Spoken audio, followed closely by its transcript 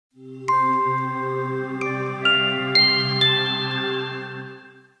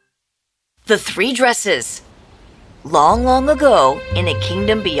The Three Dresses. Long, long ago, in a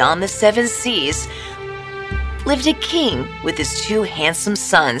kingdom beyond the 7 seas, lived a king with his 2 handsome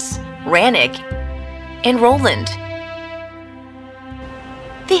sons, Rannick and Roland.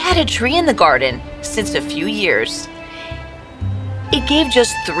 They had a tree in the garden since a few years. It gave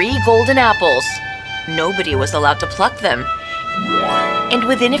just 3 golden apples. Nobody was allowed to pluck them. And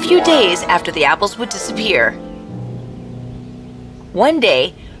within a few days after the apples would disappear. One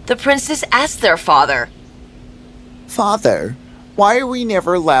day, the princes asked their father, "Father, why are we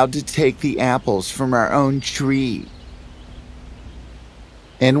never allowed to take the apples from our own tree?"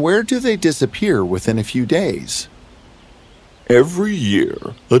 "And where do they disappear within a few days?" "Every year,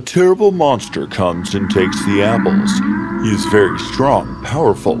 a terrible monster comes and takes the apples. He is very strong,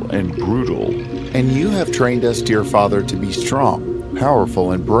 powerful, and brutal." "And you have trained us, dear father, to be strong,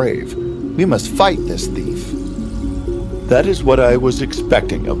 powerful, and brave. We must fight this thief." "That is what I was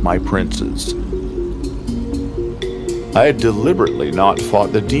expecting of my princes. I had deliberately not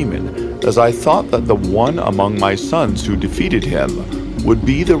fought the demon, as I thought that the one among my sons who defeated him would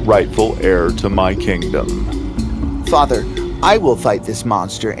be the rightful heir to my kingdom." "Father, I will fight this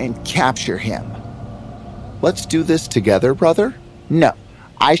monster and capture him." "Let's do this together, brother?" "No,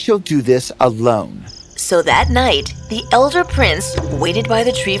 I shall do this alone." So that night, the elder prince waited by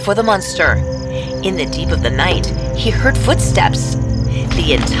the tree for the monster. In the deep of the night, he heard footsteps.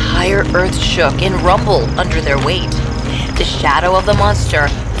 The entire earth shook and rumbled under their weight. The shadow of the monster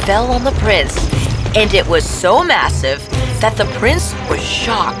fell on the prince, and it was so massive that the prince was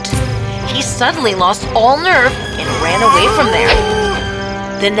shocked. He suddenly lost all nerve and ran away from there.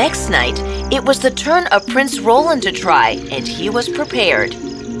 The next night, it was the turn of Prince Roland to try, and he was prepared.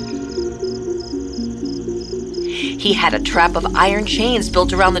 He had a trap of iron chains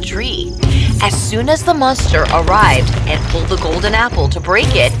built around the tree. As soon as the monster arrived and pulled the golden apple to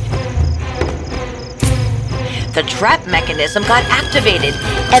break it, the trap mechanism got activated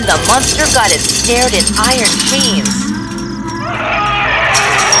and the monster got ensnared in iron chains.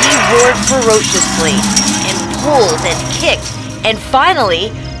 He roared ferociously and pulled and kicked and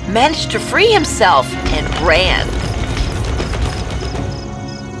finally managed to free himself and ran.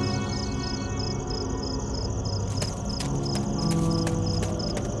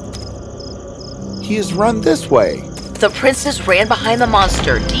 "He has run this way." The princes ran behind the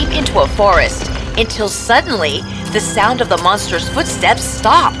monster deep into a forest until suddenly the sound of the monster's footsteps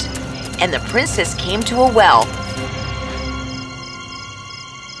stopped and the princess came to a well.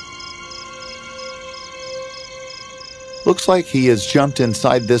 "Looks like he has jumped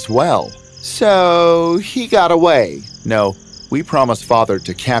inside this well." "So he got away?" "No, we promised father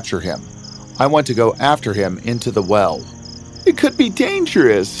to capture him. I want to go after him into the well." "It could be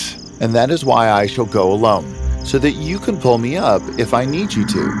dangerous." "And that is why I shall go alone, so that you can pull me up if I need you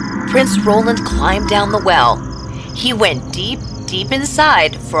to." Prince Roland climbed down the well. He went deep, deep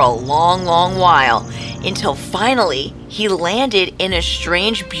inside for a long, long while, until finally he landed in a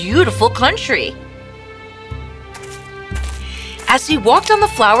strange, beautiful country. As he walked on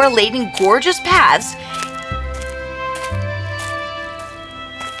the flower-laden, gorgeous paths,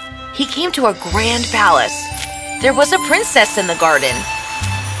 he came to a grand palace. There was a princess in the garden.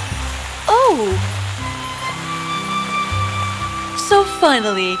 Oh! So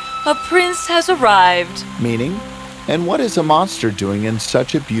finally, a prince has arrived. "Meaning? And what is a monster doing in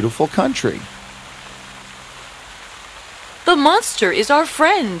such a beautiful country?" The monster is our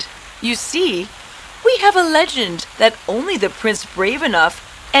friend. You see, we have a legend that only the prince brave enough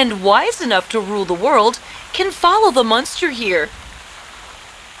and wise enough to rule the world can follow the monster here.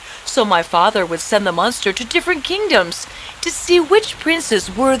 So my father would send the monster to different kingdoms to see which prince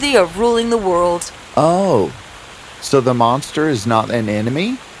is worthy of ruling the world. "Oh, so the monster is not an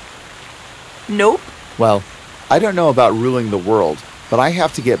enemy?" Nope. "Well, I don't know about ruling the world, but I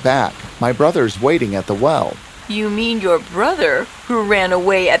have to get back. My brother's waiting at the well." You mean your brother, who ran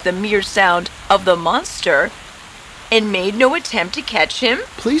away at the mere sound of the monster and made no attempt to catch him?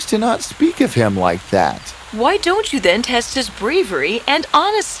 "Please do not speak of him like that." Why don't you then test his bravery and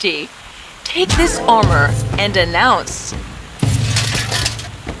honesty? Take this armor and announce.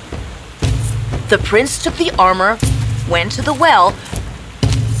 The prince took the armor, went to the well,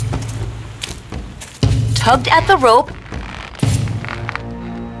 tugged at the rope,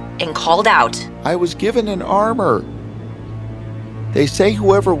 and called out, "I was given an armor. They say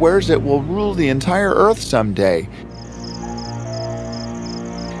whoever wears it will rule the entire earth someday.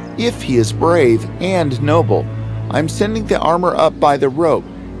 If he is brave and noble, I'm sending the armor up by the rope.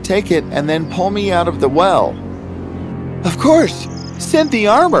 Take it and then pull me out of the well." "Of course! Send the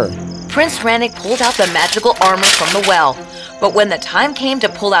armor!" Prince Rannick pulled out the magical armor from the well, But when the time came to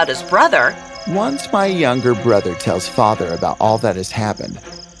pull out his brother, Once my younger brother tells Father about all that has happened,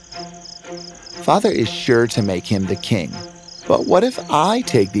 Father is sure to make him the king. But what if I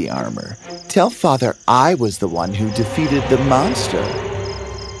take the armor? Tell Father I was the one who defeated the monster.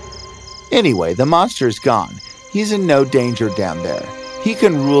 Anyway, the monster's gone. He's in no danger down there. He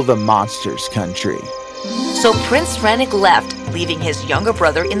can rule the monster's country. so Prince Rennick left, leaving his younger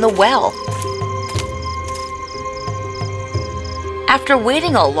brother in the well. After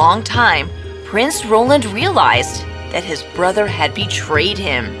waiting a long time, Prince Roland realized that his brother had betrayed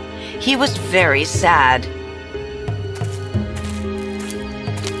him. He was very sad.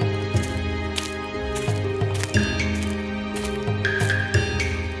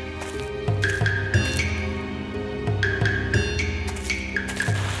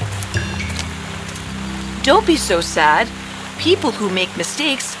 Don't be so sad. People who make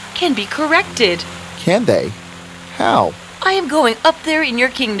mistakes can be corrected. Can they? How? I am going up there in your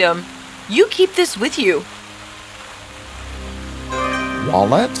kingdom. You keep this with you.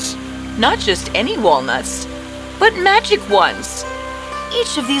 Walnuts? Not just any walnuts, but magic ones.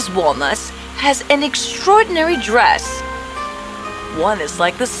 Each of these walnuts has an extraordinary dress. One is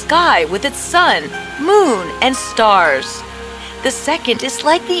like the sky with its sun, moon, and stars. The second is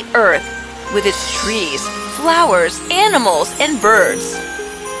like the earth with its trees, flowers, animals, and birds.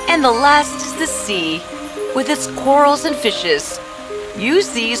 And the last is the sea with its corals and fishes. Use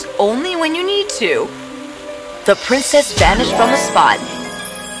these only when you need to. The princess vanished from the spot,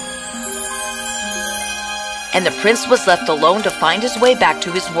 and the prince was left alone to find his way back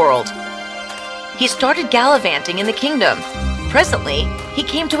to his world. He started gallivanting in the kingdom. Presently, he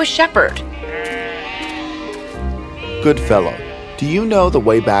came to a shepherd. Good fellow, do you know the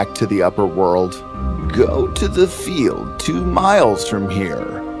way back to the upper world? Go to the field 2 miles from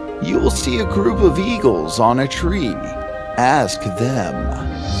here. You will see a group of eagles on a tree. Ask them.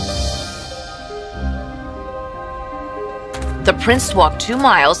 The prince walked 2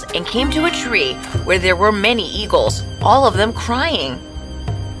 miles and came to a tree where there were many eagles, all of them crying.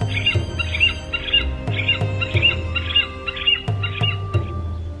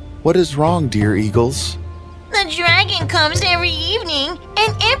 What is wrong, dear eagles? The dragon comes every evening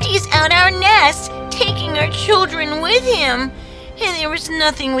and empties out our nest, taking our children with him. And there was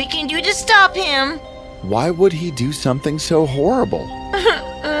nothing we can do to stop him. Why would he do something so horrible?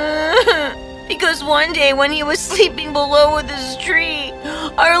 Because one day when he was sleeping below with his tree,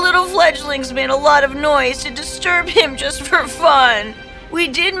 our little fledglings made a lot of noise to disturb him just for fun. We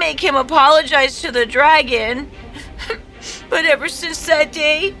did make him apologize to the dragon. But ever since that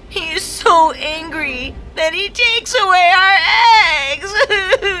day, he is so angry that he takes away our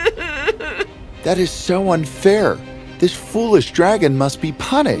eggs. That is so unfair. This foolish dragon must be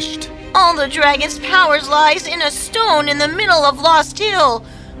punished. All the dragon's powers lies in a stone in the middle of Lost Hill.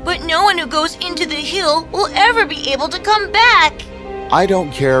 But no one who goes into the hill will ever be able to come back. I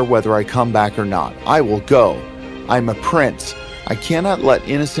don't care whether I come back or not. I will go. I'm a prince. I cannot let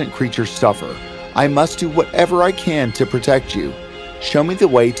innocent creatures suffer. I must do whatever I can to protect you. Show me the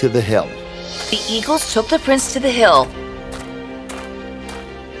way to the hill. The eagles took the prince to the hill.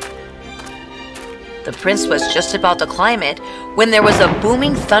 The prince was just about to climb it when there was a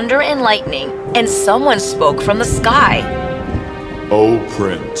booming thunder and lightning, and someone spoke from the sky. O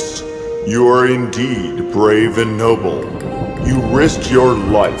Prince, you are indeed brave and noble. You risked your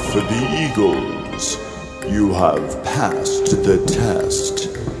life for the eagles. You have passed the test.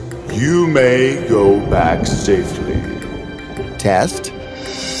 You may go back safely. Test?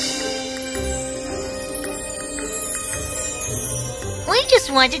 We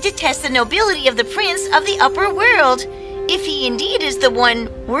just wanted to test the nobility of the prince of the upper world, if he indeed is the one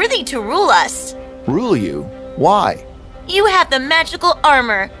worthy to rule us. Rule you? Why? You have the magical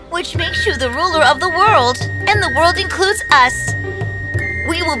armor, which makes you the ruler of the world, and the world includes us.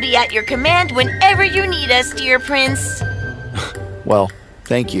 We will be at your command whenever you need us, dear prince. Well,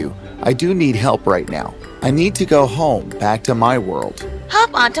 thank you. I do need help right now. I need to go home, back to my world.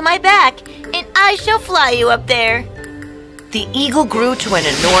 Hop onto my back, and I shall fly you up there. The eagle grew to an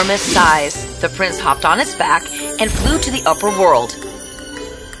enormous size. The prince hopped on its back and flew to the upper world.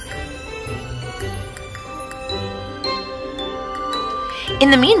 In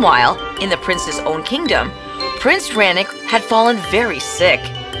the meanwhile, in the prince's own kingdom, Prince Rennick had fallen very sick.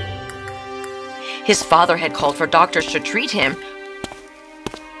 His father had called for doctors to treat him,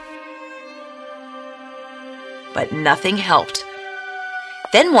 but nothing helped.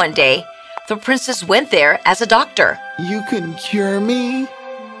 Then one day, the princess went there as a doctor. You can cure me?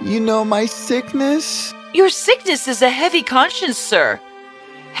 You know my sickness? Your sickness is a heavy conscience, sir.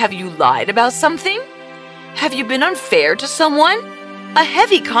 Have you lied about something? Have you been unfair to someone? A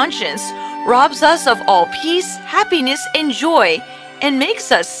heavy conscience robs us of all peace, happiness, and joy, and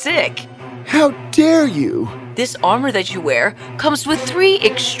makes us sick. How dare you? This armor that you wear comes with 3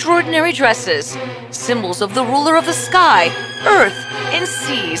 extraordinary dresses, symbols of the ruler of the sky, earth, and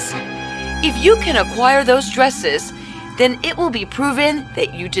seas. If you can acquire those dresses, then it will be proven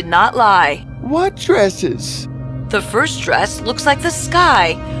that you did not lie. What dresses? The first dress looks like the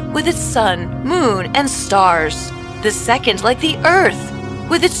sky, with its sun, moon, and stars. The second like the earth,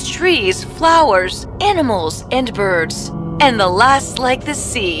 with its trees, flowers, animals, and birds. And the last like the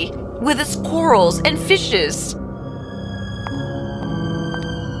sea, with its corals and fishes.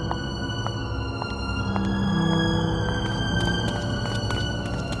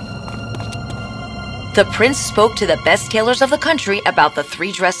 The prince spoke to the best tailors of the country about the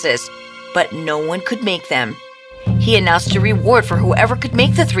 3 dresses, but no one could make them. He announced a reward for whoever could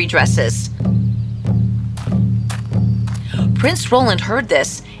make the 3 dresses. Prince Roland heard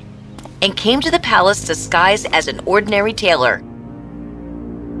this and came to the palace disguised as an ordinary tailor.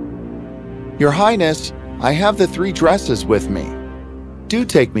 Your Highness, I have the 3 dresses with me. Do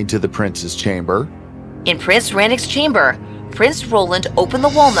take me to the prince's chamber. In Prince Rannick's chamber, Prince Roland opened the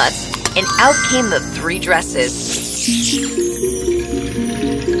walnuts, and out came the 3 dresses.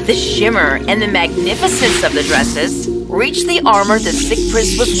 The shimmer and the magnificence of the dresses reached the armor the sick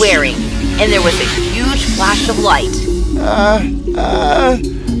prince was wearing, and there was a huge flash of light.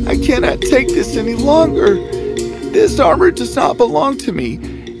 I cannot take this any longer. This armor does not belong to me.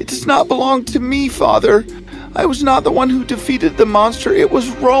 It does not belong to me, Father. I was not the one who defeated the monster. It was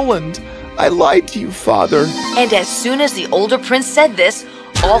Roland. I lied to you, Father. And as soon as the older prince said this,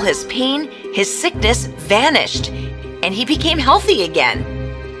 all his pain, his sickness vanished, and he became healthy again.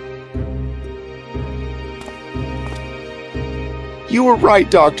 You were right,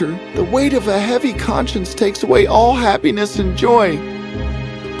 Doctor. The weight of a heavy conscience takes away all happiness and joy.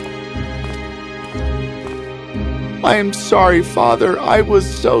 I am sorry, Father. I was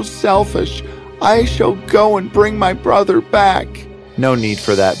so selfish. I shall go and bring my brother back. No need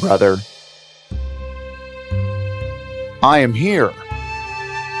for that, brother. I am here.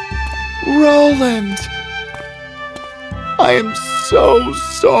 Roland! I am so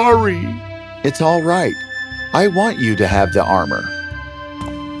sorry. It's all right. I want you to have the armor.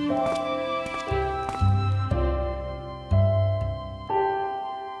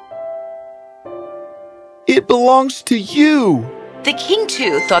 It belongs to you. The king,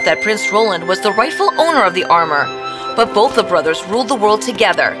 too, thought that Prince Roland was the rightful owner of the armor, but both the brothers ruled the world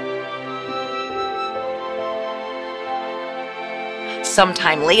together.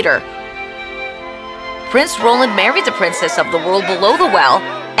 Sometime later, Prince Roland married the princess of the world below the well,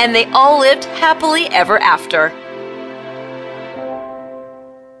 and they all lived happily ever after.